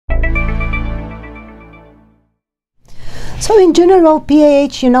So in general,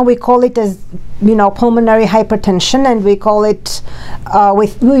 PAH, we call it as, pulmonary hypertension, and we call it,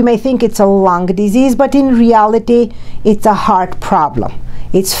 we may think it's a lung disease, but in reality, it's a heart problem.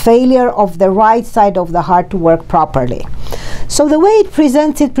 It's failure of the right side of the heart to work properly. So the way it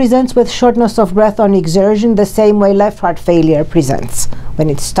presents with shortness of breath on exertion, the same way left heart failure presents when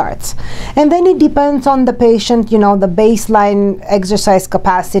it starts. And then it depends on the patient, the baseline exercise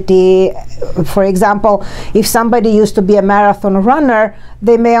capacity. For example, if somebody used to be a marathon runner,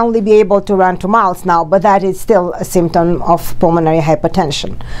 they may only be able to run 2 miles now, but that is still a symptom of pulmonary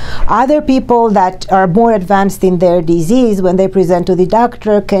hypertension. Other people that are more advanced in their disease, when they present to the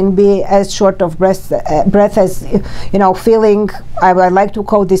doctor, can be as short of breath as, feeling, I like to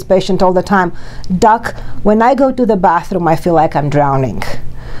quote this patient all the time, "Doc, when I go to the bathroom, I feel like I'm drowning."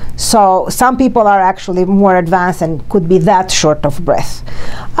 So some people are actually more advanced and could be that short of breath.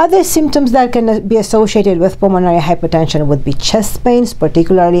 Other symptoms that can be associated with pulmonary hypertension would be chest pains,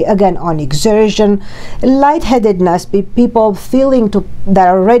 particularly again on exertion, lightheadedness, people feeling that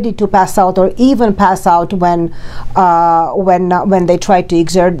are ready to pass out or even pass out when they try to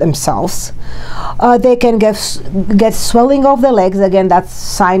exert themselves. They can get swelling of the legs, again that's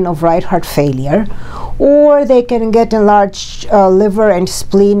sign of right heart failure, or they can get enlarged liver and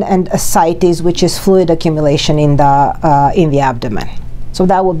spleen and ascites, which is fluid accumulation in the abdomen. So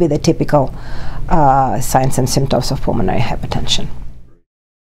that would be the typical signs and symptoms of pulmonary hypertension.